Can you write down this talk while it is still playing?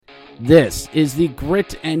This is the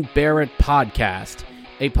Grit and Bear It podcast,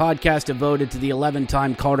 a podcast devoted to the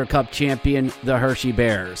 11-time Calder Cup champion, the Hershey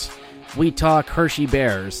Bears. We talk Hershey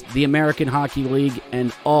Bears, the American Hockey League,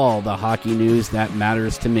 and all the hockey news that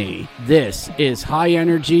matters to me. This is high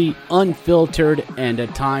energy, unfiltered, and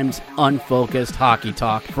at times unfocused hockey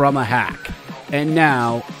talk from a hack. And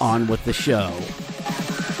now, on with the show.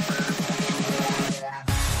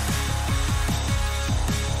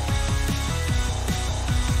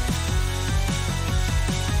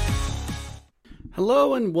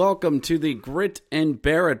 Hello and welcome to the Grit and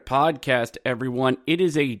Bear It podcast, everyone. It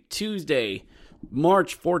is a Tuesday,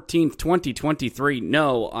 March 14th, 2023.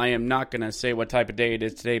 No, I am not going to say what type of day it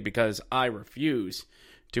is today because I refuse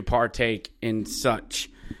to partake in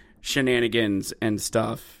such shenanigans and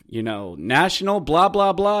stuff. You know, National Blah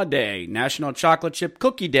Blah Blah Day, National Chocolate Chip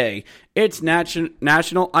Cookie Day, it's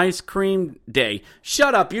National Ice Cream Day.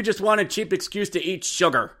 Shut up, you just want a cheap excuse to eat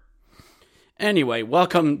sugar. Anyway,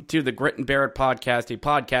 welcome to the Grit and Bear It podcast, a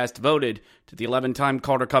podcast devoted to the 11-time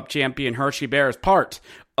Calder Cup champion Hershey Bears, part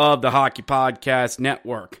of the Hockey Podcast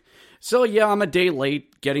Network. So yeah, I'm a day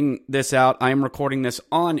late getting this out. I am recording this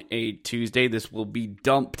on a Tuesday. This will be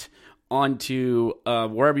dumped onto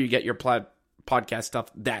wherever you get your podcast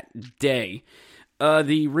stuff that day.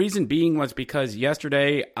 The reason being was because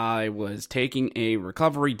yesterday I was taking a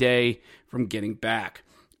recovery day from getting back.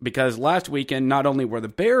 Because last weekend, not only were the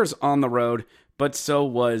Bears on the road, but so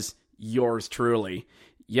was yours truly.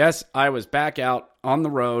 Yes, I was back out on the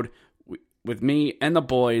road with me and the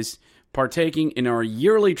boys, partaking in our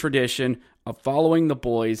yearly tradition of following the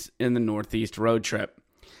boys in the Northeast road trip.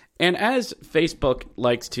 And as Facebook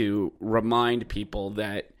likes to remind people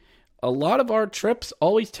that a lot of our trips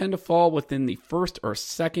always tend to fall within the first or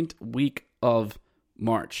second week of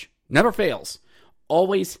March. Never fails.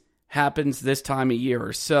 Always happens this time of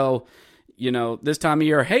year. So, you know, this time of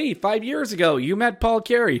year, hey, 5 years ago, you met Paul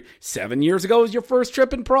Carey. 7 years ago was your first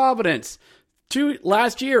trip in Providence.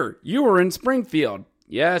 Last year, you were in Springfield.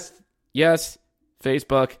 Yes,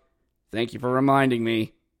 Facebook. Thank you for reminding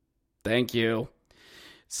me. Thank you.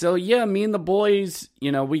 So, yeah, me and the boys,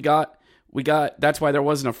 you know, we got, that's why there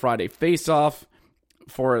wasn't a Friday face-off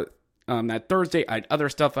for that Thursday. I had other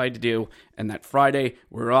stuff I had to do, and that Friday,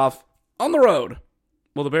 we're off on the road.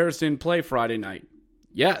 Well, the Bears didn't play Friday night.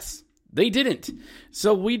 Yes, they didn't.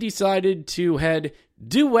 So we decided to head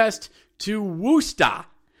due west to Worcester,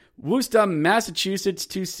 Massachusetts,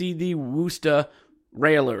 to see the Worcester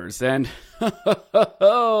Railers. And,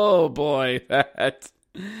 oh boy,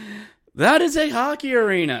 that is a hockey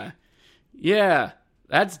arena. Yeah,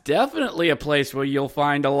 that's definitely a place where you'll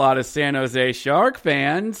find a lot of San Jose Shark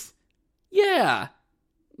fans. Yeah,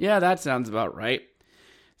 that sounds about right.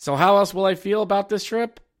 So how else will I feel about this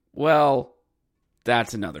trip? Well,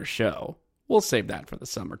 that's another show. We'll save that for the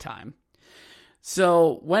summertime.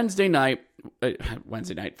 So Friday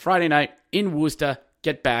night in Worcester,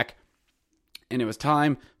 get back. And it was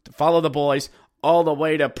time to follow the boys all the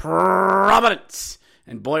way to Providence.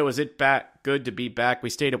 And boy, was it good to be back. We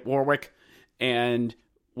stayed at Warwick and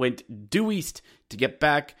went due east to get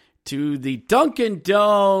back to the Dunkin'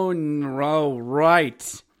 Donuts. Oh,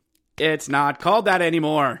 right. It's not called that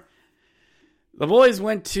anymore. The boys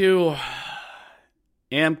went to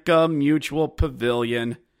Amca Mutual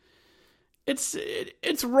Pavilion. It's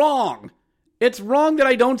wrong. It's wrong that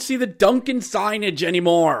I don't see the Dunkin' signage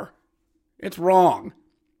anymore. It's wrong.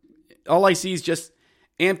 All I see is just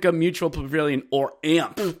Amca Mutual Pavilion or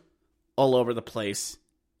AMP all over the place.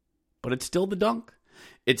 But it's still the Dunk.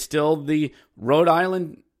 It's still the Rhode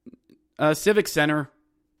Island Civic Center.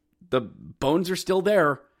 The bones are still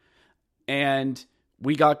there. And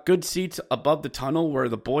we got good seats above the tunnel where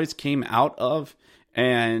the boys came out of.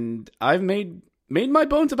 And I've made my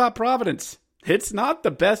bones about Providence. It's not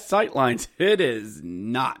the best sightlines. It is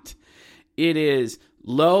not. It is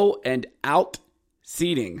low and out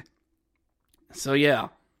seating. So yeah.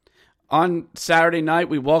 On Saturday night,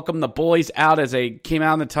 we welcomed the boys out as they came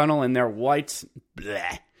out in the tunnel in their whites.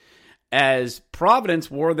 Bleh, as Providence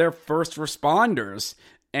were their first responders.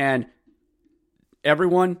 And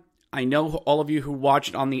everyone, I know all of you who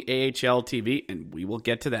watched on the AHL TV, and we will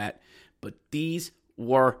get to that, but these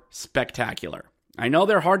were spectacular. I know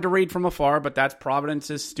they're hard to read from afar, but that's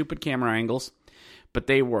Providence's stupid camera angles. But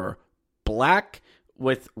they were black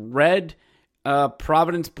with red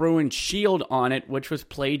Providence Bruins shield on it, which was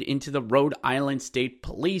played into the Rhode Island State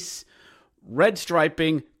Police. Red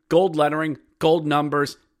striping, gold lettering, gold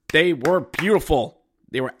numbers. They were beautiful.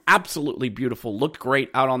 They were absolutely beautiful. Looked great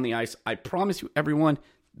out on the ice. I promise you, everyone,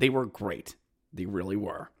 they were great. They really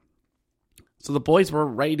were. So the boys were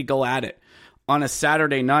ready to go at it on a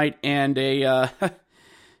Saturday night, and a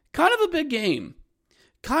kind of a big game.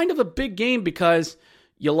 Kind of a big game because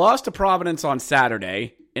you lost to Providence on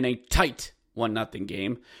Saturday in a tight 1-0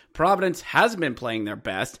 game. Providence hasn't been playing their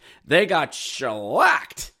best. They got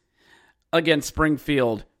shellacked against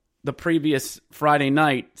Springfield the previous Friday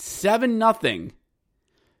night, 7-0.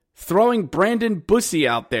 Throwing Brandon Bussey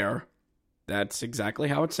out there. That's exactly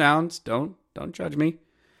how it sounds. Don't judge me.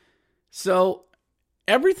 So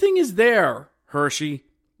everything is there, Hershey.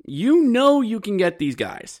 You know you can get these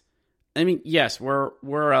guys. I mean, yes, we're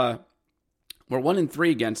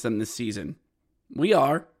 1-3 against them this season. We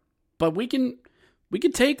are, but we can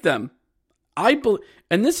take them.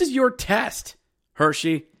 And this is your test,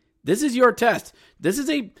 Hershey. This is your test. This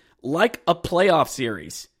is like a playoff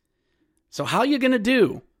series. So how are you going to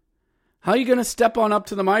do? How are you going to step on up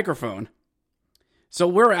to the microphone? So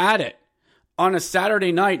we're at it on a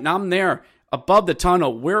Saturday night, and I'm there above the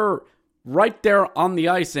tunnel. We're right there on the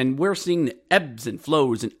ice, and we're seeing the ebbs and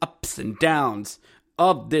flows and ups and downs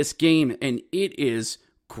of this game, and it is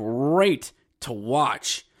great to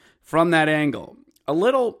watch from that angle. A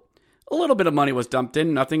little bit of money was dumped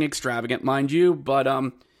in, nothing extravagant, mind you, but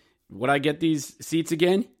would I get these seats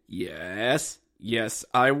again? Yes,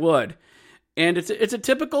 I would. And it's a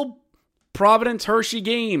typical Providence Hershey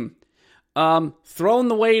game. Throwing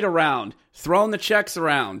the weight around, throwing the checks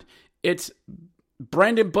around. It's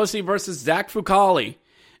Brandon Bussey versus Zach Fucali.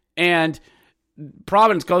 And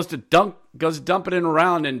Providence goes to dump it in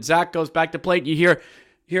around, and Zach goes back to plate. You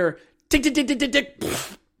hear tick, tick, tick, tick, tick, tick.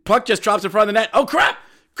 Puck just drops in front of the net. Oh, crap,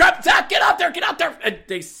 Zach, get out there. And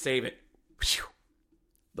they save it. Whew.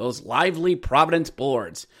 Those lively Providence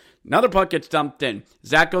boards. Another puck gets dumped in.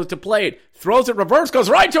 Zach goes to play it. Throws it reverse.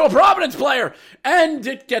 Goes right to a Providence player. And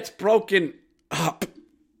it gets broken up.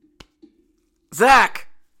 Zach.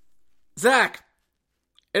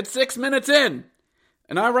 It's 6 minutes in.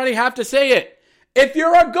 And I already have to say it. If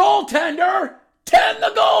you're a goaltender, tend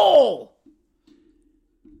the goal.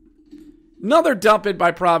 Another dump in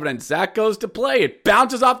by Providence. Zach goes to play it.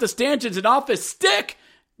 Bounces off the stanchions and off his stick.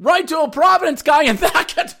 Right to a Providence guy. And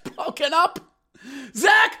that gets broken up.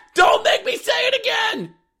 Zach, don't make me say it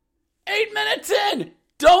again. 8 minutes in.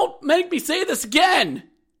 Don't make me say this again.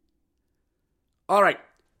 All right.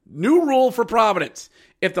 New rule for Providence.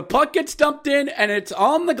 If the puck gets dumped in and it's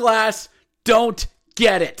on the glass, don't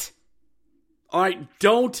get it. All right.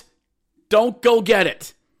 Don't go get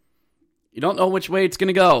it. You don't know which way it's going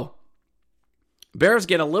to go. Bears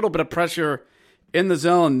get a little bit of pressure in the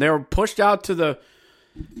zone. They're pushed out to the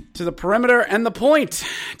perimeter and the point.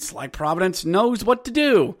 It's like Providence knows what to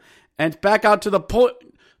do. And back out to the point.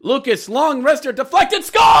 Lucas, long wrister, deflected,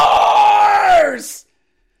 scores!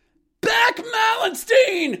 Beck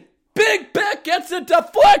Malenstein! Big Beck gets a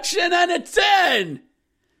deflection and it's in!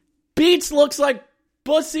 Beats looks like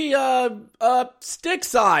Bussy stick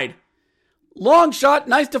side. Long shot,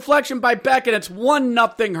 nice deflection by Beck, and it's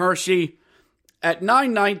 1-0 Hershey. At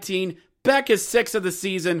 9:19, Beck is 6th of the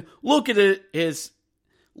season. Lucas his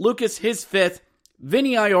 5th.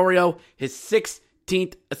 Vinny Iorio his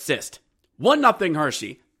 16th assist. 1-0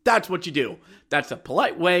 Hershey. That's what you do. That's a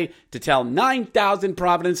polite way to tell 9,000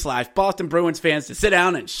 Providence/Boston Bruins fans to sit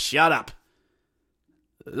down and shut up.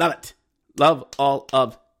 Love it. Love all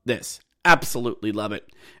of this. Absolutely love it.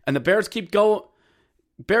 And the Bears keep pressuring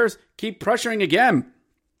again.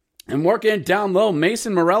 And working it down low.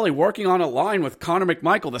 Mason Morelli working on a line with Connor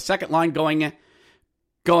McMichael. The second line going at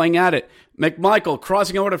it. McMichael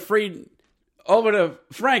crossing over to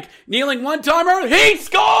Frank. Kneeling one-timer. He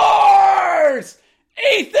scores!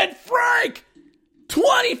 Ethan Frank!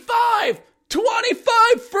 25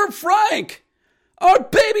 for Frank! Our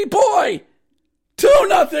baby boy!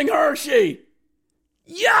 2-0 Hershey!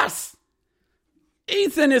 Yes!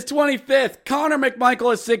 Ethan is 25th. Connor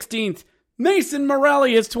McMichael is 16th. Mason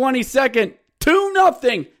Morelli is 22nd.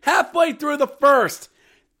 2-0 halfway through the first.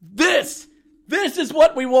 This is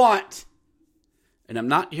what we want. And I'm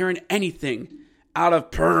not hearing anything out of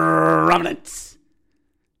Providence.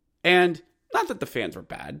 And not that the fans were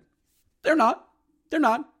bad. They're not.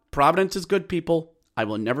 Providence is good people. I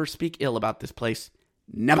will never speak ill about this place.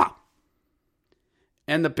 Never.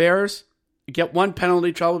 And the Bears get one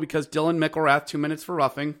penalty trouble because Dylan Mickelrath 2 minutes for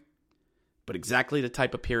roughing. But exactly the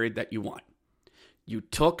type of period that you want. You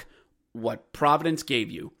took what Providence gave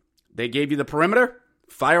you. They gave you the perimeter,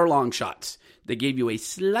 fire long shots. They gave you a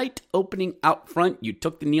slight opening out front. You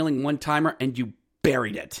took the kneeling one-timer and you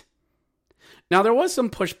buried it. Now, there was some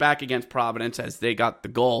pushback against Providence as they got the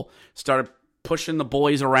goal. Started pushing the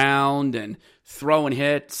boys around and throwing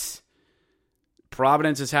hits.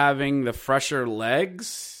 Providence is having the fresher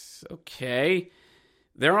legs. Okay.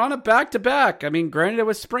 They're on a back-to-back. I mean, granted it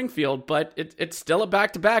was Springfield, but it's still a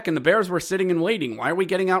back-to-back, and the Bears were sitting and waiting. Why are we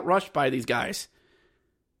getting outrushed by these guys?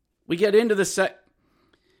 We get into the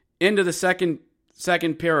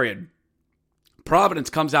second period. Providence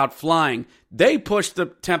comes out flying. They push the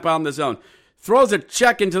tempo on the zone. Throws a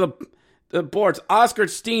check into the boards. Oscar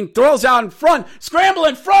Steen throws out in front. Scramble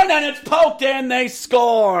in front, and it's poked in. They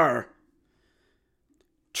score.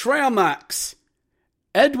 Trailmax.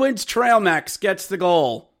 Edwards Trailmax gets the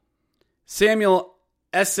goal. Samuel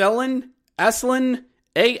Esselin, Asselin,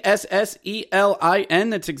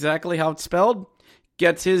 Asselin, that's exactly how it's spelled,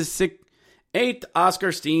 gets his 8th.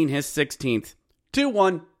 Oscar Steen, his 16th.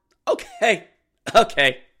 2-1. Okay.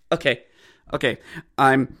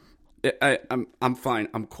 I'm fine.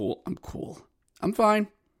 I'm cool. I'm fine.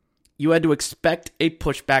 You had to expect a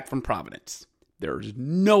pushback from Providence. There's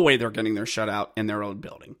no way they're getting their shutout in their own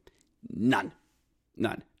building. None.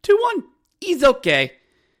 2-1. He's okay.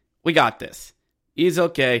 We got this. He's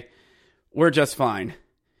okay. We're just fine.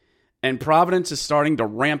 And Providence is starting to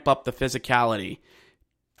ramp up the physicality,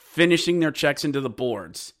 finishing their checks into the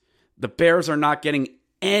boards. The Bears are not getting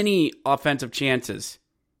any offensive chances.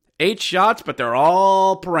 8 shots, but they're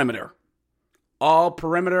all perimeter. All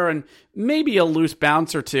perimeter and maybe a loose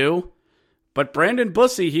bounce or two. But Brandon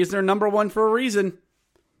Bussey, he's their number one for a reason.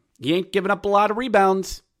 He ain't giving up a lot of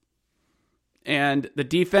rebounds. And the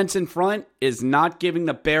defense in front is not giving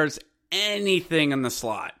the Bears anything in the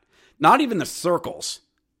slot. Not even the circles.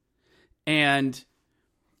 And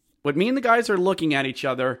when me and the guys are looking at each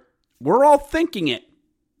other, we're all thinking it.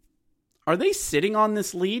 Are they sitting on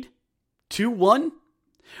this lead? 2-1?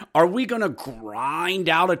 Are we going to grind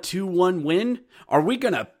out a 2-1 win? Are we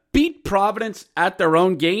going to beat Providence at their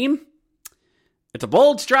own game? It's a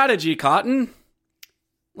bold strategy, Cotton.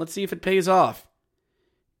 Let's see if it pays off.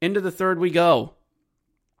 Into the third we go.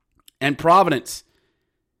 And Providence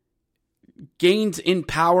gains in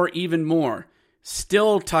power even more.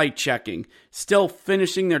 Still tight checking. Still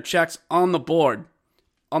finishing their checks on the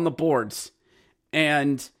boards.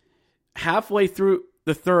 And halfway through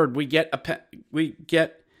the third, we get a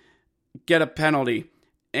penalty.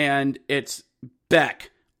 And it's Beck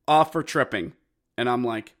off for tripping. And I'm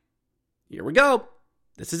like, here we go.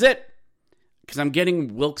 This is it. Because I'm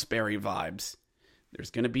getting Wilkes-Barre vibes. There's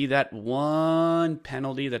going to be that one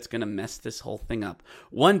penalty that's going to mess this whole thing up.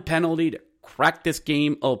 One penalty to crack this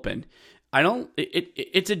game open.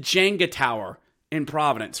 It's a Jenga tower in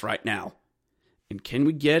Providence right now. And can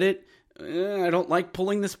we get it? I don't like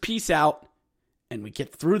pulling this piece out. And we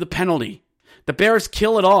get through the penalty. The Bears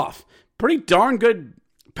kill it off. Pretty darn good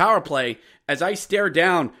power play as I stare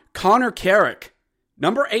down Connor Carrick,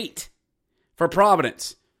 number 8 for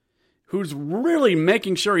Providence, who's really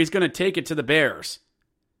making sure he's going to take it to the Bears.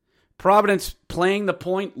 Providence playing the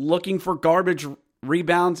point, looking for garbage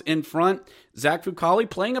rebounds in front. Zach Fucali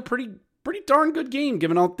playing a pretty darn good game,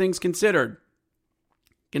 given all things considered.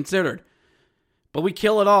 But we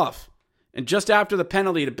kill it off. And just after the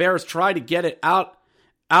penalty, the Bears try to get it out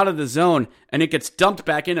of the zone, and it gets dumped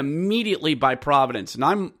back in immediately by Providence. And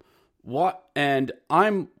I'm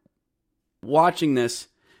watching this,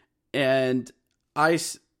 and I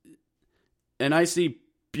see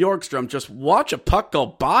Bjorkstrom just watch a puck go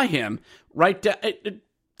by him right down.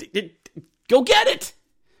 Go get it!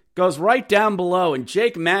 Goes right down below, and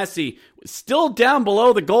Jake Massey was still down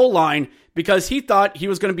below the goal line because he thought he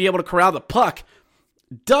was going to be able to corral the puck.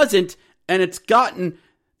 Doesn't, and it's gotten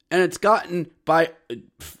by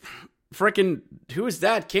frickin' who is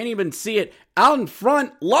that? Can't even see it. Out in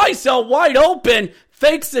front, Lysell wide open,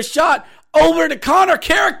 fakes the shot over to Connor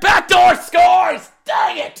Carrick, backdoor scores.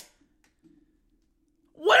 Dang it!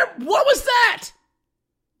 What was that?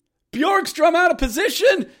 Bjorkstrom out of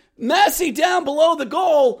position. Massey down below the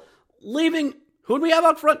goal, leaving. Who do we have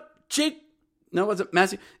out front? Jake. No, was it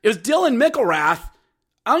Massey? It was Dylan Mickelrath.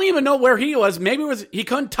 I don't even know where he was. Maybe he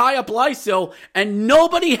couldn't tie up Lysell, and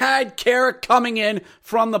nobody had Carrick coming in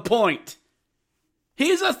from the point.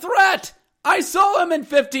 He's a threat. I saw him in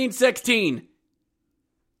 15-16.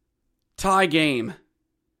 Tie game.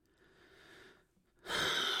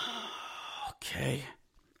 Okay.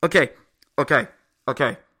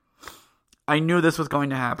 I knew this was going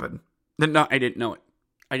to happen. No, I didn't know it.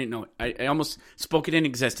 I almost spoke it in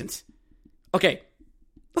existence. Okay,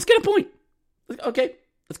 let's get a point. Okay,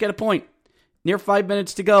 let's get a point. Near 5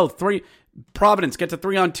 minutes to go. Providence gets a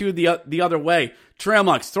 3-on-2 the other way.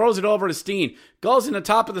 Trailmux throws it over to Steen. Goes in the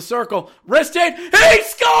top of the circle. Wristed. He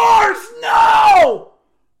scores! No!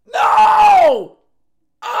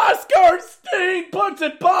 Oscar Steen puts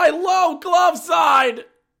it by low glove side.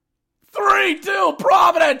 3-2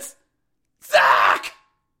 Providence. Zach!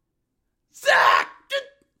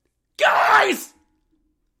 guys!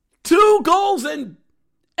 2 goals in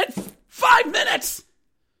 5 minutes!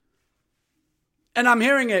 And I'm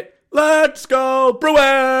hearing it. Let's go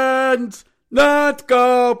Bruins! Let's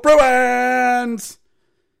go Bruins!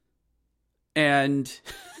 And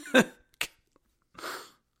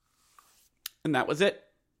and that was it.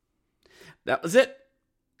 That was it.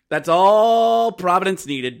 That's all Providence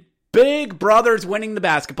needed. Big Brothers winning the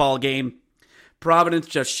basketball game. Providence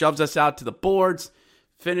just shoves us out to the boards,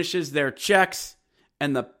 finishes their checks,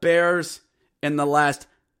 and the Bears in the last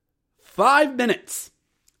 5 minutes,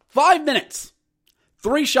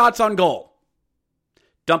 3 shots on goal.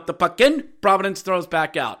 Dump the puck in, Providence throws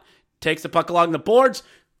back out. Takes the puck along the boards,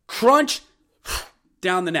 crunch,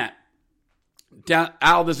 down the net. Down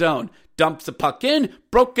out of the zone. Dumps the puck in,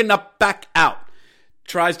 broken up, back out.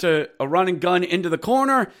 Tries to a run and gun into the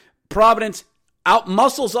corner. Providence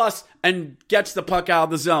out-muscles us and gets the puck out of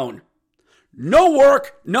the zone. No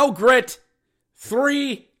work, no grit.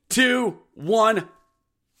 3, 2, 1,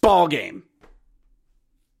 ball game.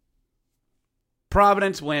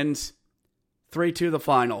 Providence wins 3-2 the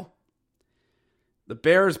final. The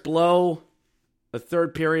Bears blow a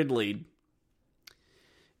third period lead.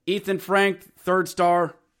 Ethan Frank, third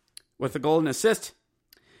star, with a goal and assist.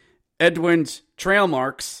 Edwin's trail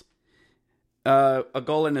marks, a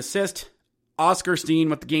goal and assist. Oscar Steen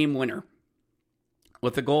with the game winner,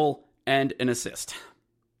 with a goal and an assist.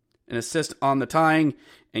 An assist on the tying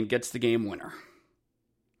and gets the game winner.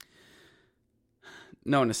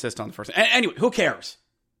 No, an assist on the first. Anyway, who cares?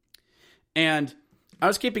 And I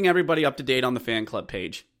was keeping everybody up to date on the fan club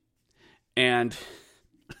page. And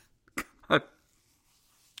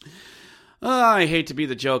I hate to be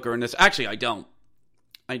the joker in this. Actually, I don't.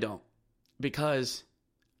 Because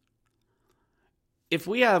if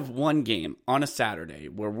we have one game on a Saturday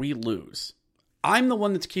where we lose, I'm the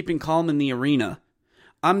one that's keeping calm in the arena.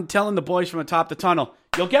 I'm telling the boys from atop the tunnel,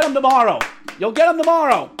 you'll get them tomorrow. You'll get them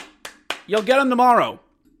tomorrow. You'll get them tomorrow.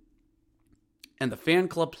 And the fan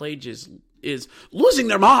club page is losing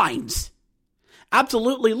their minds.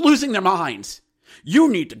 Absolutely losing their minds. You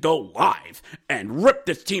need to go live and rip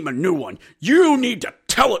this team a new one. You need to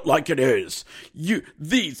tell it like it is.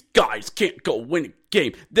 These guys can't go win a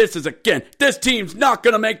game. This team's not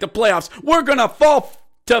going to make the playoffs. We're going to fall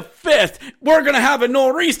to 5th. We're going to have a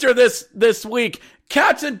nor'easter this week.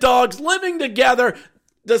 Cats and dogs living together.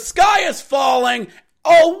 The sky is falling.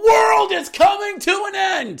 A world is coming to an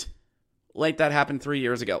end. Like that happened 3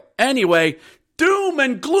 years ago. Anyway, doom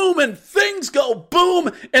and gloom and things go boom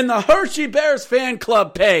in the Hershey Bears fan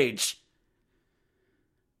club page.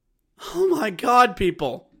 Oh my God,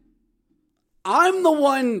 people. I'm the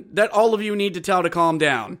one that all of you need to tell to calm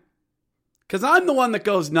down. Because I'm the one that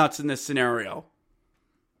goes nuts in this scenario.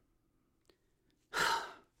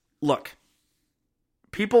 Look,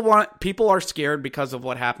 people are scared because of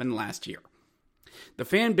what happened last year. The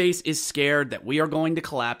fan base is scared that we are going to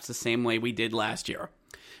collapse the same way we did last year.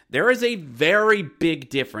 There is a very big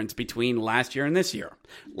difference between last year and this year.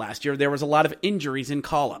 Last year, there was a lot of injuries and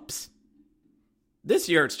call-ups. This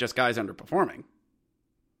year, it's just guys underperforming.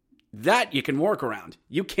 That you can work around.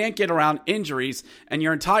 You can't get around injuries and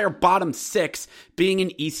your entire bottom 6 being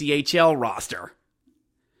an ECHL roster.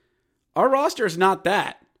 Our roster is not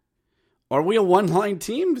that. Are we a one-line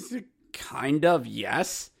team? Kind of,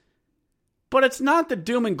 yes. But it's not the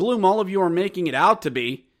doom and gloom all of you are making it out to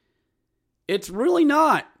be. It's really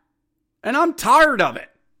not. And I'm tired of it.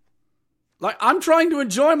 Like, I'm trying to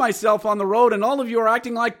enjoy myself on the road and all of you are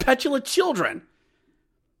acting like petulant children.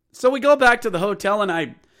 So we go back to the hotel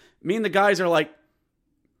and me and the guys are like,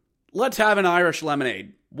 let's have an Irish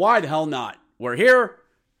lemonade. Why the hell not? We're here.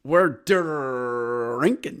 We're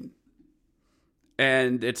drinking.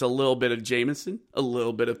 And it's a little bit of Jameson, a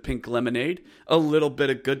little bit of pink lemonade, a little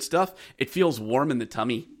bit of good stuff. It feels warm in the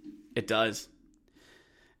tummy. It does.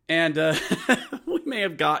 And we may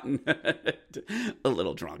have gotten a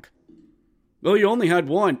little drunk. Well, you only had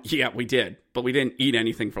one. Yeah, we did. But we didn't eat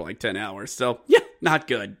anything for like 10 hours. So, yeah, not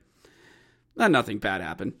good. Nothing bad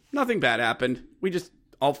happened. Nothing bad happened. We just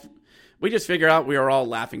figured out we were all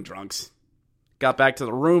laughing drunks. Got back to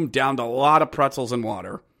the room, downed a lot of pretzels and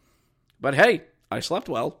water. But hey, I slept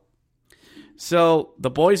well. So the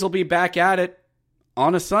boys will be back at it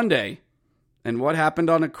on a Sunday. And what happened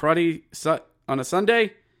on a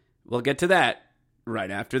Sunday? We'll get to that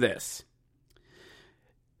right after this.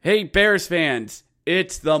 Hey, Bears fans,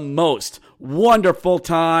 it's the most wonderful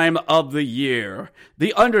time of the year.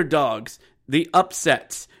 The underdogs, the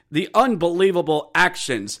upsets, the unbelievable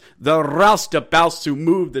actions, the roustabouts who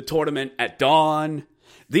move the tournament at dawn,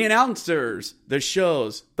 the announcers, the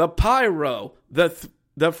shows, the pyro,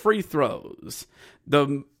 the free throws,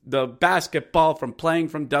 the the basketball from playing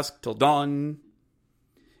from dusk till dawn.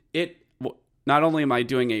 Not only am I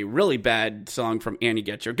doing a really bad song from Annie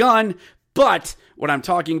Get Your Gun, but what I'm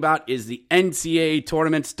talking about is the NCAA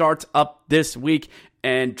tournament starts up this week,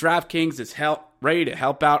 and DraftKings is ready to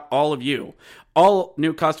help out all of you. All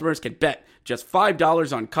new customers can bet just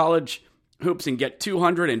 $5 on college hoops and get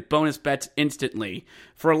 $200 in bonus bets instantly.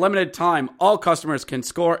 For a limited time, all customers can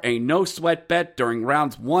score a no-sweat bet during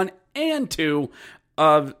rounds 1 and 2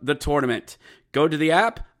 of the tournament. Go to the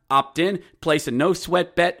app, opt in, place a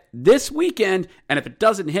no-sweat bet this weekend, and if it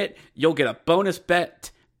doesn't hit, you'll get a bonus bet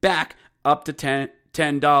back up to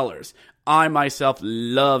 $10. I myself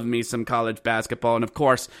love me some college basketball, and of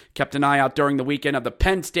course, kept an eye out during the weekend of the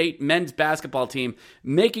Penn State men's basketball team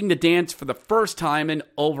making the dance for the first time in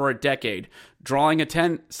over a decade, drawing a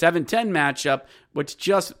 7-10 matchup, which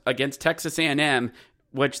just against Texas A&M,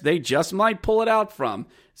 which they just might pull it out from.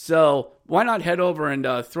 So why not head over and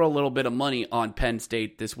throw a little bit of money on Penn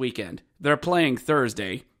State this weekend? They're playing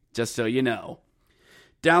Thursday, just so you know.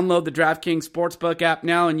 Download the DraftKings Sportsbook app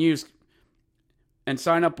now and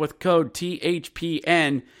sign up with code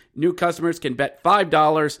THPN. New customers can bet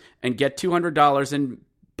 $5 and get $200 in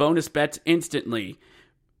bonus bets instantly,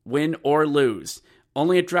 win or lose.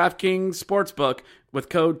 Only at DraftKings Sportsbook with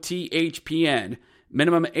code THPN.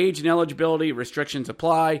 Minimum age and eligibility restrictions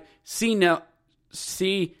apply. See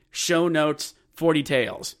show notes for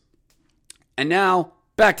details. And now,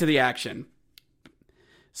 back to the action.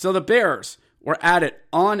 So the Bears were at it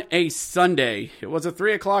on a Sunday. It was a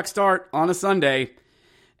 3 o'clock start on a Sunday.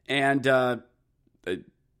 And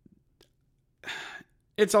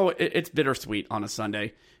it's bittersweet on a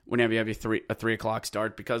Sunday whenever you have a 3 o'clock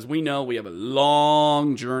start, because we know we have a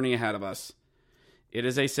long journey ahead of us. It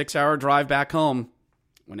is a 6-hour drive back home.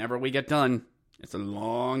 Whenever we get done, it's a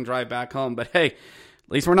long drive back home. But hey, at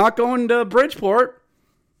least we're not going to Bridgeport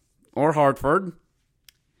or Hartford.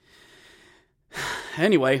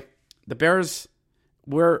 Anyway, the Bears,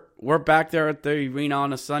 we're back there at the arena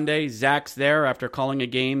on a Sunday. Zach's there after calling a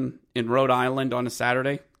game in Rhode Island on a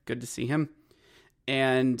Saturday. Good to see him.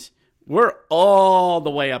 And we're all the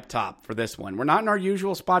way up top for this one. We're not in our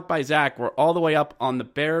usual spot by Zach. We're all the way up on the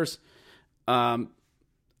Bears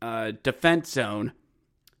defense zone.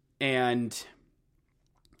 And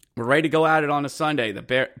we're ready to go at it on a Sunday.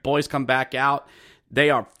 The boys come back out. They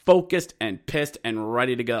are focused and pissed and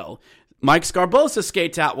ready to go. Mike Scarbosa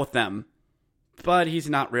skates out with them, but he's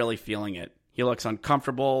not really feeling it. He looks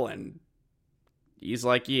uncomfortable, and he's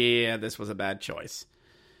like, yeah, this was a bad choice.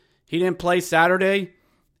 He didn't play Saturday,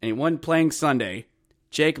 and he wasn't playing Sunday.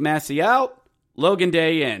 Jake Massey out, Logan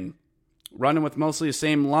Day in. Running with mostly the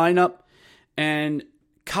same lineup, and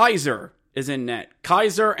Kaiser is in net.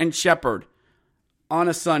 Kaiser and Shepard on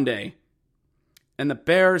a Sunday. And the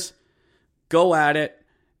Bears go at it,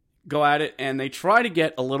 and they try to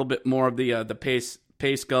get a little bit more of the pace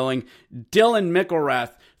going. Dylan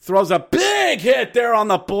Mickelrath throws a big hit there on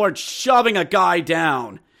the board, shoving a guy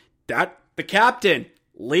down. The captain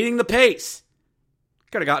leading the pace.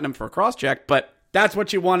 Could have gotten him for a cross-check, but that's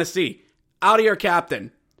what you want to see. Out of your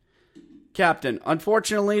captain.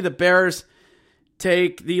 Unfortunately, the Bears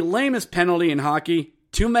take the lamest penalty in hockey.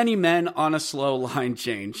 Too many men on a slow line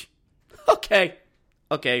change.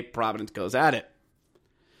 Okay, Providence goes at it.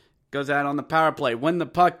 Goes at it on the power play. When the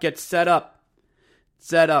puck gets set up.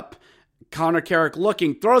 Connor Carrick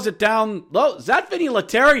looking, throws it down low. Is that Vinny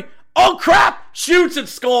Lettieri? Oh crap! Shoots and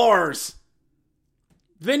scores!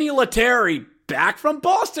 Vinny Lettieri back from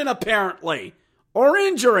Boston apparently. Or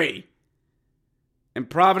injury. And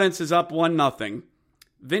Providence is up 1-0.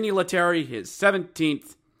 Vinny Lettieri, his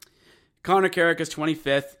 17th. Connor Carrick is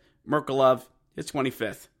 25th. Merkulov is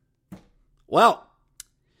 25th. Well,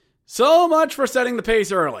 so much for setting the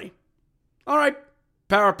pace early. All right,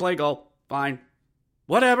 power play goal. Fine.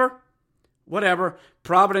 Whatever.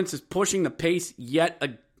 Providence is pushing the pace yet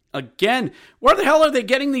again. Where the hell are they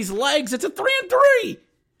getting these legs? It's a 3-3.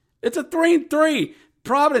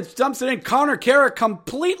 Providence dumps it in. Connor Carrick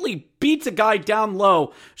completely beats a guy down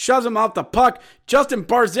low, shoves him off the puck. Justin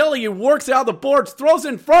Barzilli, who works out the boards, throws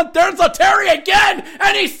in front. There's Lettieri again,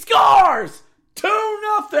 and he scores!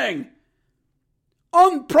 2-0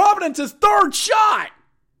 on Providence's third shot.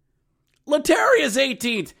 Lettieri is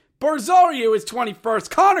 18th. Barzilli is 21st.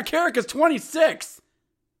 Connor Carrick is 26th.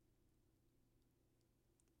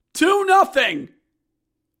 2-0.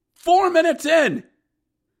 4 minutes in.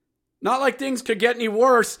 Not like things could get any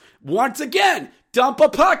worse. Once again, dump a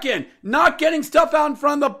puck in. Not getting stuff out in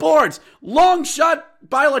front of the boards. Long shot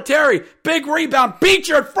by Lettieri. Big rebound.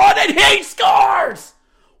 Beecher in front, and he scores!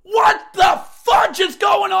 What the fudge is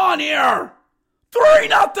going on here?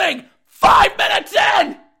 3-0. 5 minutes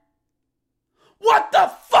in. What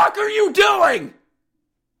the fuck are you doing?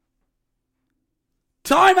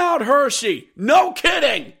 Timeout, Hershey. No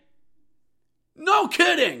kidding. No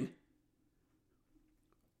kidding.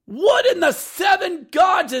 What in the seven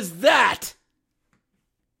gods is that?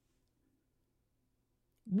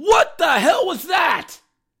 What the hell was that?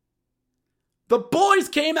 The boys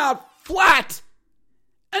came out flat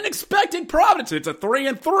and expected Providence. It's a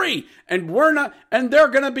 3-3, and they're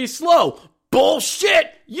gonna be slow.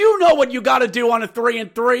 Bullshit! You know what you gotta do on a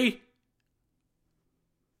 3-3.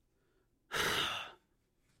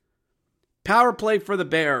 Power play for the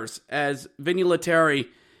Bears as Vinny Lettieri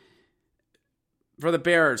for the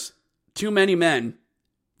Bears. Too many men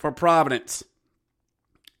for Providence.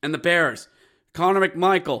 And the Bears. Connor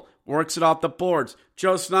McMichael works it off the boards.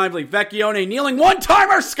 Joe Snively, Vecchione kneeling,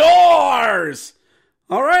 one-timer scores!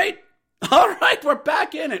 All right, we're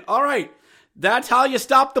back in it. All right, that's how you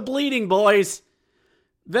stop the bleeding, boys.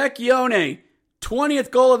 Vecchione, 20th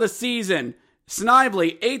goal of the season.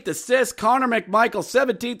 Snively, 8th assist. Connor McMichael,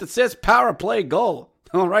 17th assist. Power play goal.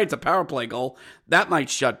 All right, it's a power play goal. That might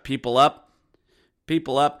shut people up.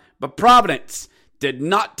 But Providence did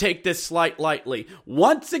not take this slight lightly.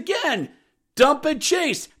 Once again, dump and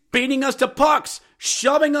chase, beating us to pucks,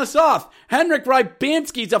 shoving us off. Henrik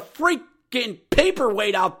Rybinski's a freaking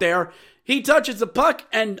paperweight out there. He touches the puck,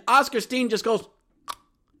 and Oscar Steen just goes,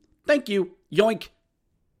 thank you, yoink.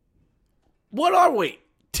 What are we?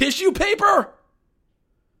 Tissue paper?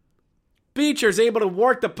 Beecher's able to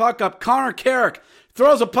work the puck up. Connor Carrick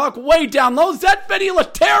throws a puck way down low. Zet Vinny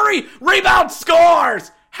Lettieri. Rebound,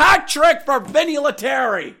 scores. Hat trick for Vinny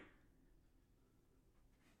Lettieri.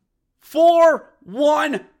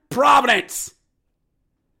 4-1 Providence.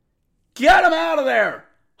 Get him out of there.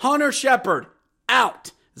 Hunter Shepard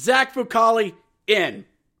out. Zach Fucali in.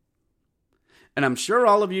 And I'm sure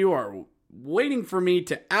all of you are waiting for me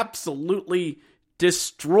to absolutely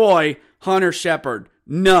destroy Hunter Shepard.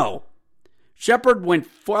 No. Shepard went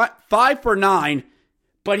 5 for 9,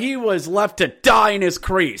 but he was left to die in his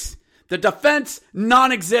crease. The defense,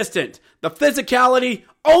 non-existent. The physicality,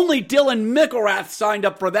 only Dylan Mickelrath signed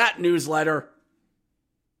up for that newsletter.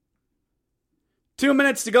 2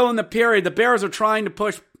 minutes to go in the period. The Bears are trying to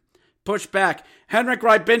push back. Henrik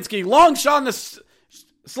Rybinski, long shot in the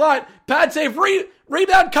slot. Pad save,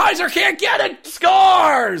 rebound. Kaiser can't get it.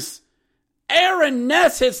 Scores! Aaron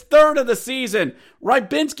Ness, his 3rd of the season.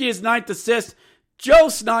 Rybinski, his 9th assist. Joe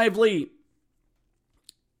Snively,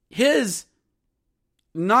 his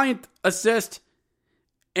 9th assist.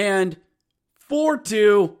 And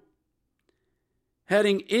 4-2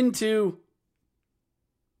 heading into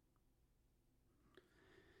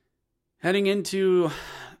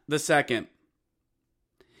the second.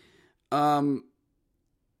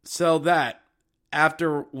 So that,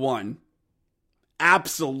 after one,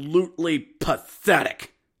 absolutely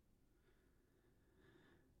pathetic.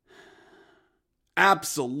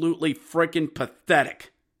 Absolutely freaking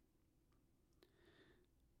pathetic.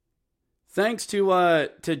 Thanks to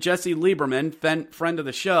Jesse Lieberman, friend of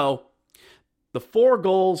the show, the four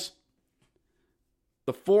goals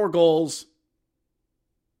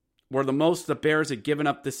were the most the Bears had given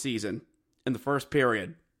up this season in the first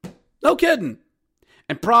period. No kidding.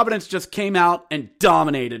 And Providence just came out and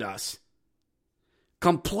dominated us.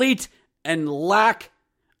 Complete and lack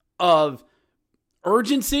of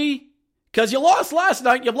urgency. Because you lost last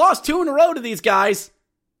night. You've lost 2 in a row to these guys.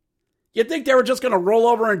 You'd think they were just going to roll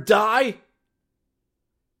over and die?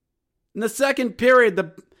 In the second period,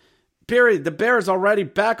 the Bears already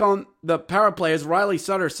back on the power play as Riley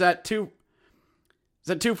Sutter set 2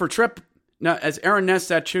 for trip. No, as Aaron Ness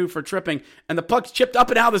set 2 for tripping, and the puck's chipped up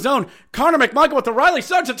and out of the zone. Connor McMichael with the Riley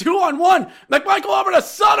Sutter, 2-on-1. McMichael over to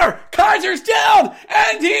Sutter. Kaiser's down,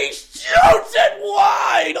 and he shoots it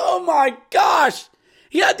wide. Oh my gosh.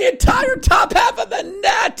 He had the entire top half of the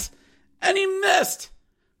net, and he missed.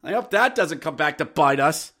 I hope that doesn't come back to bite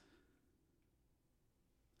us.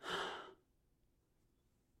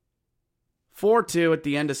 4-2 at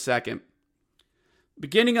the end of second.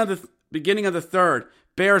 Beginning of the third.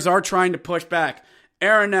 Bears are trying to push back.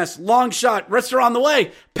 Aaron Ness, long shot, wrister on the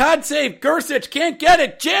way. Pad save, Gersich can't get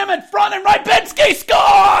it. Jam in front, and Rybinski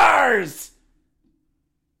scores!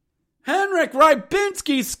 Henrik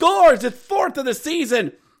Rybinski scores his 4th of the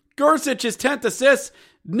season. Gersich his 10th assist.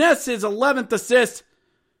 Ness his 11th assist.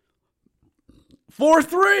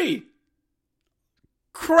 4-3.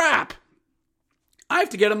 Crap. I have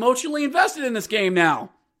to get emotionally invested in this game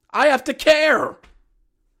now. I have to care.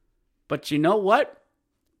 But you know what?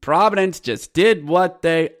 Providence just did what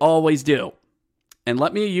they always do. And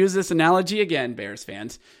let me use this analogy again, Bears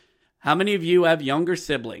fans. How many of you have younger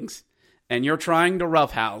siblings and you're trying to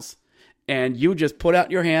roughhouse and you just put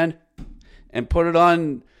out your hand and put it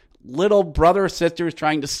on little brother or sisters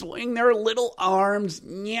trying to swing their little arms.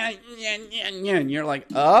 And you're like,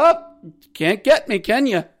 oh, can't get me, can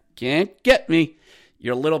you? Can't get me.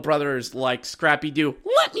 Your little brother is like Scrappy Doo.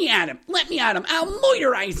 Let me at him. I'll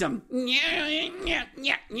motorize him.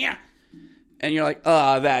 And you're like,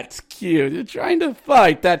 oh, that's cute. You're trying to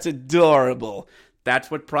fight. That's adorable.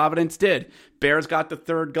 That's what Providence did. Bears got the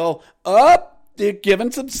third goal. They're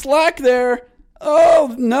giving some slack there.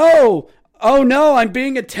 Oh, no. Oh, no, I'm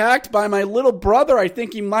being attacked by my little brother. I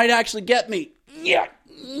think he might actually get me.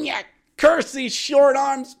 Curse these short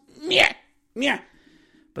arms.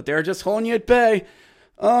 But they're just holding you at bay.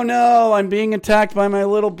 Oh, no, I'm being attacked by my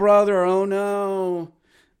little brother. Oh, no.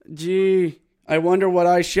 Gee, I wonder what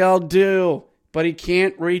I shall do. But he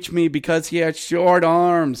can't reach me because he has short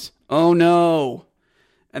arms. Oh, no.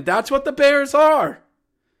 And that's what the Bears are.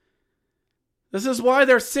 This is why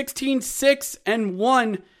they're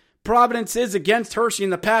 16-6-1 Providence is against Hershey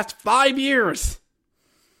in the past 5 years.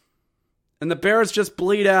 And the Bears just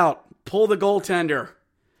bleed out, pull the goaltender.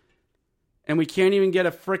 And we can't even get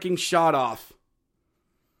a freaking shot off.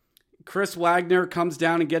 Chris Wagner comes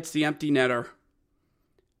down and gets the empty netter.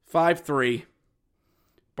 5-3.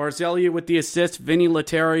 Barzilai with the assist. Vinny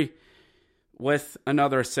Lettieri with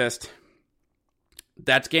another assist.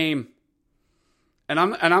 That's game. And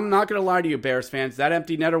I'm not going to lie to you, Bears fans. That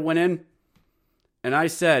empty netter went in. And I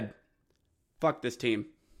said, fuck this team.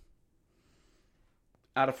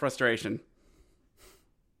 Out of frustration.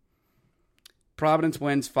 Providence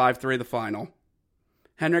wins 5-3 the final.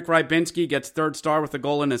 Henrik Rybinski gets third star with a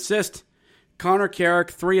goal and assist. Connor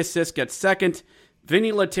Carrick, 3 assists, gets second.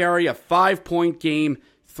 Vinny Lettieri, a 5-point game,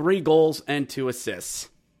 3 goals and 2 assists.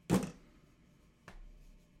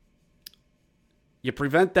 You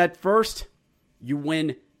prevent that first, you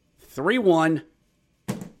win 3-1,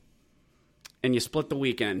 and you split the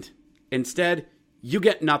weekend. Instead, you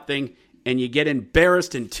get nothing, and you get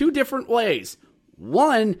embarrassed in 2 different ways.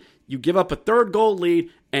 1, you give up a third goal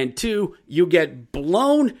lead, and 2, you get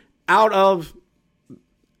blown out of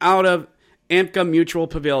Amka Mutual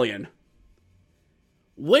Pavilion.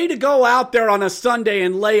 Way to go out there on a Sunday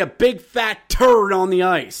and lay a big fat turd on the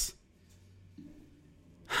ice.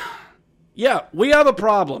 Yeah, we have a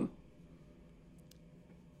problem.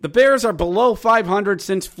 The Bears are below 500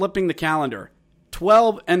 since flipping the calendar.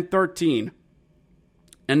 12-13.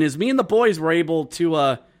 And as me and the boys were able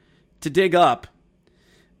to dig up,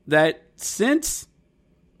 that since,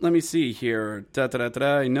 let me see here.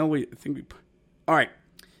 I know all right.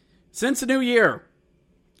 Since the new year,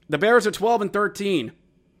 the Bears are 12-13.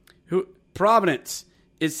 Providence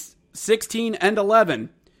is 16-11.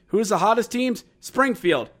 Who's the hottest teams?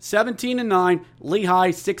 Springfield, 17-9. Lehigh,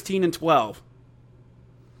 16-12.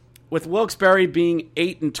 With Wilkes-Barre being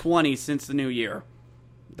 8-20 since the new year.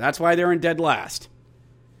 That's why they're in dead last.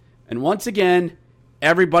 And once again,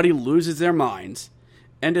 everybody loses their minds.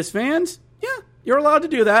 And as fans, yeah, you're allowed to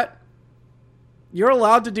do that. You're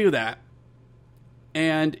allowed to do that.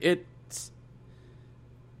 And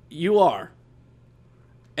you are.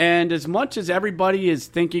 And as much as everybody is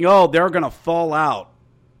thinking, oh, they're going to fall out,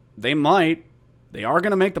 they might. They are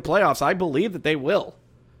going to make the playoffs. I believe that they will.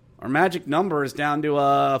 Our magic number is down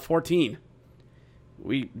to 14.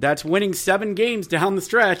 That's winning 7 games down the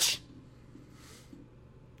stretch.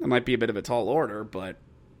 That might be a bit of a tall order, but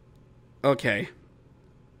okay.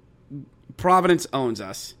 Providence owns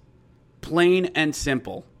us. Plain and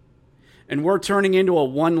simple. And we're turning into a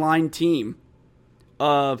one-line team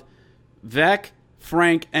of Vec,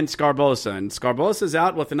 Frank, and Scarbosa. And Scarbosa's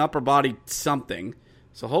out with an upper body something.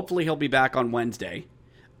 So hopefully he'll be back on Wednesday.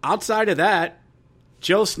 Outside of that,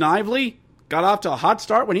 Joe Snively got off to a hot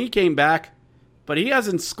start when he came back. But he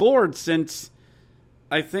hasn't scored since,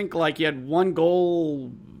 I think, he had 1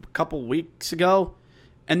 goal a couple weeks ago.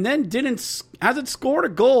 And then hasn't scored a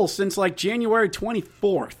goal since, January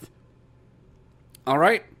 24th. All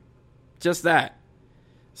right? Just that.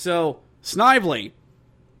 So, Snively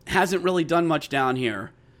hasn't really done much down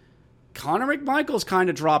here. Connor McMichael's kind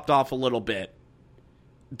of dropped off a little bit.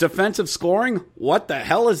 Defensive scoring? What the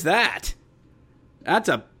hell is that? That's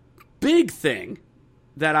a big thing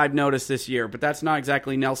that I've noticed this year, but that's not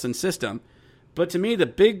exactly Nelson's system. But to me, the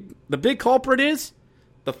big culprit is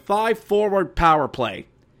the 5-forward power play.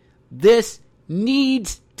 This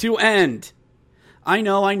needs to end. I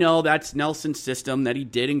know, that's Nelson's system that he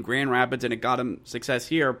did in Grand Rapids and it got him success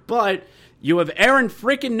here, but you have Aaron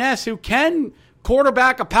freaking Ness who can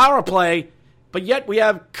quarterback a power play, but yet we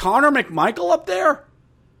have Connor McMichael up there?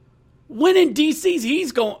 When in DC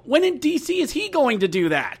is he going to do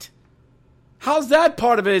that? How's that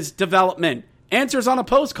part of his development? Answers on a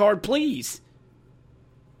postcard, please.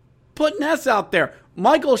 Put Ness out there.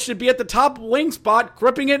 Michael should be at the top wing spot,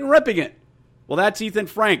 gripping it and ripping it. Well, that's Ethan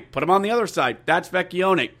Frank. Put him on the other side. That's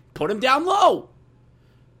Vecchione. Put him down low.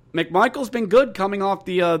 McMichael's been good coming off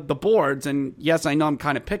the boards, and yes, I know I'm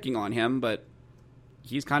kind of picking on him, but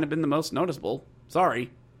he's kind of been the most noticeable.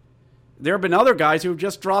 Sorry. There have been other guys who have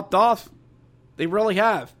just dropped off. They really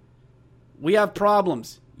have. We have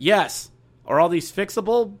problems. Yes. Are all these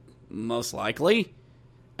fixable? Most likely.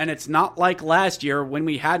 And it's not like last year when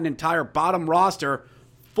we had an entire bottom roster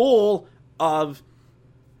full of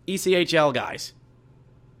ECHL guys.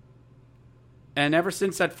 And ever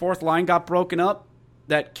since that fourth line got broken up,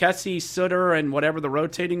 that Kessie, Sutter, and whatever the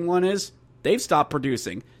rotating one is, they've stopped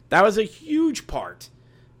producing. That was a huge part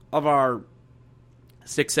of our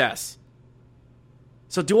success.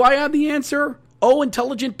 So do I have the answer? Oh,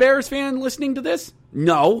 intelligent Bears fan listening to this?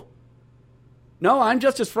 No. No, I'm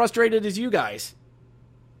just as frustrated as you guys.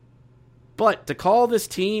 But to call this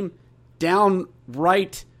team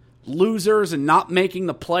downright losers and not making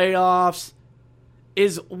the playoffs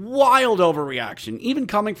is wild overreaction, even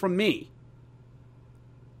coming from me.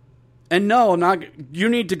 And no, I'm not. You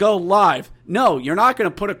need to go live. No, you're not going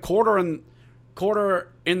to put a quarter in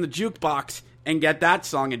the jukebox and get that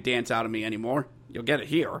song and dance out of me anymore. You'll get it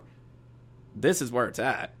here. This is where it's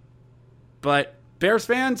at. But Bears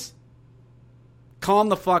fans, calm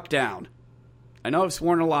the fuck down. I know I've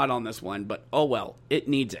sworn a lot on this one, but oh well, it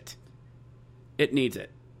needs it. It needs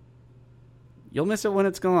it. You'll miss it when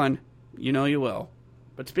it's gone. You know you will.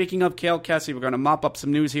 But speaking of Cale Kessie, we're going to mop up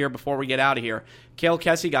some news here before we get out of here. Cale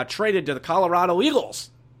Kessie got traded to the Colorado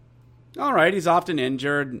Eagles. All right, he's often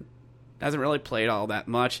injured. Hasn't really played all that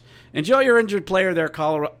much. Enjoy your injured player there,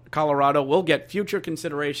 Colorado. We'll get future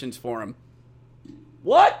considerations for him.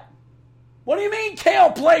 What? What do you mean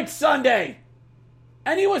Cale played Sunday?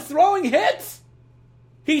 And he was throwing hits?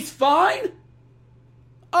 He's fine?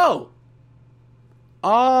 Oh.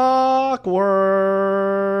 Awkward.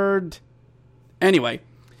 Anyway,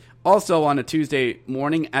 also on a Tuesday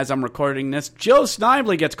morning, as I'm recording this, Joe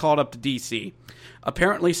Snively gets called up to D.C.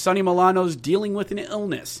 Apparently, Sonny Milano's dealing with an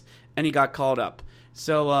illness, and he got called up.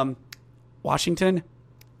 So, Washington,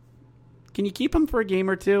 can you keep him for a game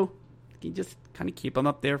or two? Can you just kind of keep him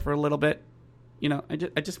up there for a little bit? You know,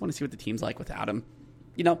 I just want to see what the team's like without him.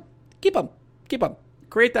 You know, keep him. Keep him.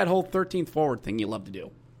 Create that whole 13th forward thing you love to do.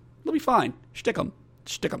 It'll be fine. Stick him.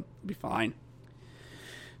 It'll be fine.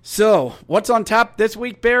 So, what's on tap this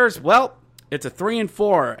week, Bears? Well, it's a 3 and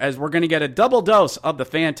 4, as we're going to get a double dose of the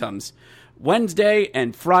Phantoms Wednesday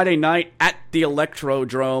and Friday night at the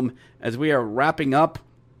Electrodrome, as we are wrapping up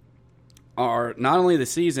our not only the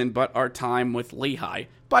season but our time with Lehigh.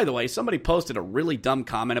 By the way, somebody posted a really dumb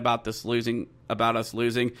comment about us losing.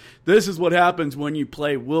 This is what happens when you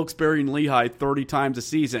play Wilkes-Barre and Lehigh 30 times a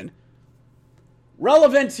season.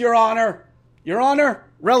 Relevance, Your Honor. Your Honor,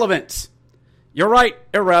 relevance. You're right,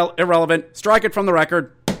 irrelevant. Strike it from the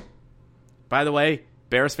record. By the way,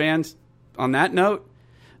 Bears fans, on that note,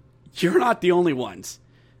 you're not the only ones.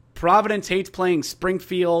 Providence hates playing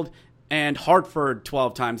Springfield and Hartford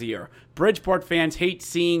 12 times a year. Bridgeport fans hate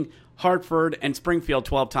seeing Hartford and Springfield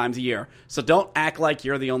 12 times a year. So don't act like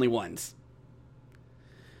you're the only ones.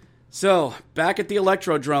 So, back at the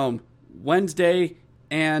Electrodrome, Wednesday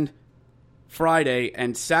and Friday,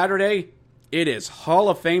 and Saturday, it is Hall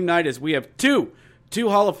of Fame night, as we have two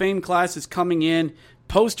Hall of Fame classes coming in.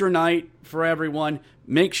 Poster night for everyone.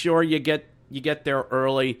 Make sure you get there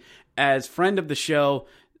early. As friend of the show,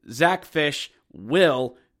 Zach Fish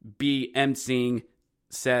will be emceeing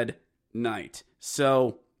said night.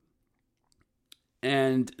 So,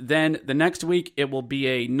 and then the next week, it will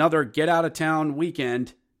be another get out of town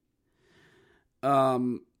weekend. Get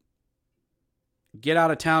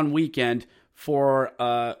out of town weekend for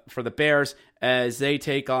the Bears, as they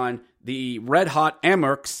take on the Red Hot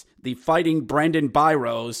Amherst, the Fighting Brandon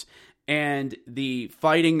Byros, and the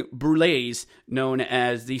Fighting Brulés, known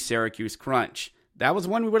as the Syracuse Crunch. That was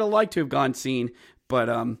one we would have liked to have gone seen,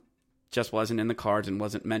 but just wasn't in the cards and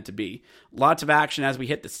wasn't meant to be. Lots of action as we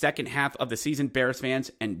hit the second half of the season, Bears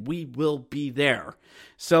fans, and we will be there.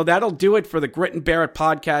 So that'll do it for the Grit and Bear It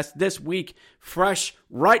podcast this week. Fresh,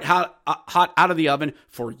 right hot out of the oven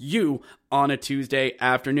for you on a Tuesday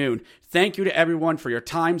afternoon. Thank you to everyone for your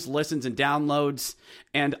times, listens, and downloads.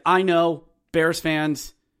 And I know, Bears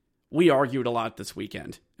fans, we argued a lot this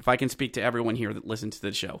weekend. If I can speak to everyone here that listens to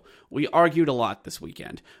the show. We argued a lot this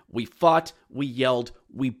weekend. We fought, we yelled,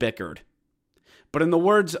 we bickered. But in the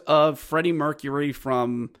words of Freddie Mercury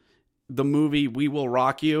from the movie We Will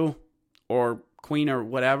Rock You, or Queen or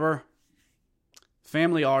whatever,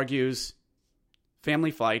 family argues, family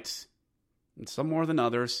fights, and some more than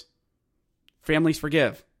others. Families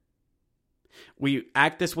forgive. We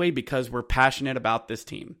act this way because we're passionate about this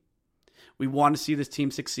team. We want to see this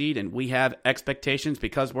team succeed, and we have expectations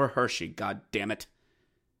because we're Hershey, god damn it.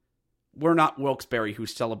 We're not Wilkes-Barre, who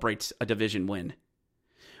celebrates a division win.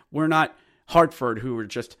 We're not Hartford, who are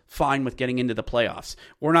just fine with getting into the playoffs.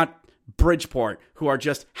 We're not Bridgeport, who are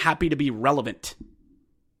just happy to be relevant.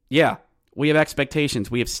 Yeah, we have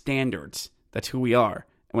expectations. We have standards. That's who we are.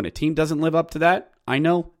 And when a team doesn't live up to that, I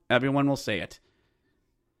know everyone will say it.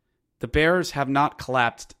 The Bears have not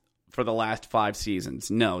collapsed for the last 5 seasons.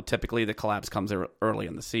 No, typically the collapse comes early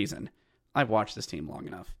in the season. I've watched this team long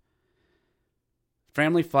enough.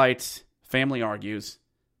 Family fights, family argues,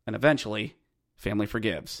 and eventually, family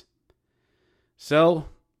forgives. So,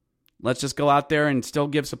 let's just go out there and still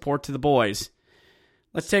give support to the boys.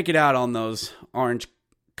 Let's take it out on those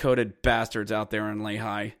orange-coated bastards out there in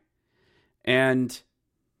Lehigh. And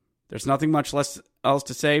there's nothing much else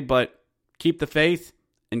to say, but keep the faith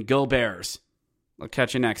and go Bears. I'll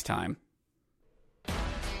catch you next time.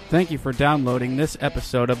 Thank you for downloading this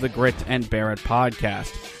episode of the Grit and Barrett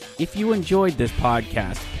podcast. If you enjoyed this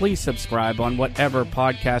podcast, please subscribe on whatever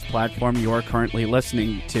podcast platform you are currently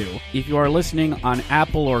listening to. If you are listening on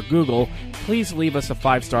Apple or Google, please leave us a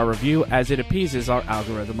 5-star review as it appeases our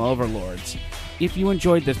algorithm overlords. If you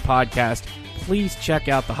enjoyed this podcast, please check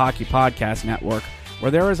out the Hockey Podcast Network,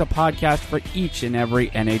 where there is a podcast for each and every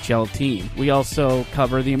NHL team. We also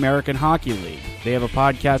cover the American Hockey League. They have a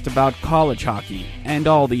podcast about college hockey and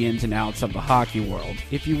all the ins and outs of the hockey world.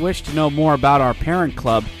 If you wish to know more about our parent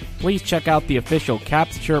club, please check out the official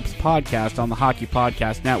Caps Chirps podcast on the Hockey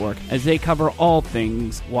Podcast Network, as they cover all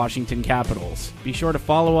things Washington Capitals. Be sure to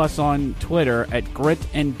follow us on Twitter at Grit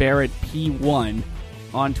and Barrett P1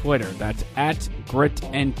 on Twitter. That's at Grit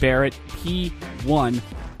and Barrett P1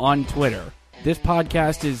 on Twitter. This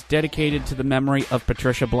podcast is dedicated to the memory of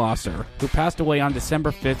Patricia Blosser, who passed away on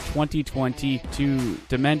December 5th, 2020 to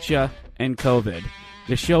dementia and COVID.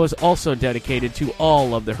 The show is also dedicated to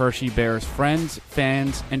all of the Hershey Bears friends,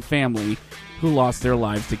 fans, and family who lost their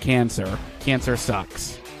lives to cancer. Cancer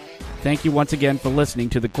sucks. Thank you once again for listening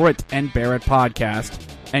to the Grit and Barrett podcast,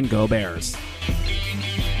 and go Bears.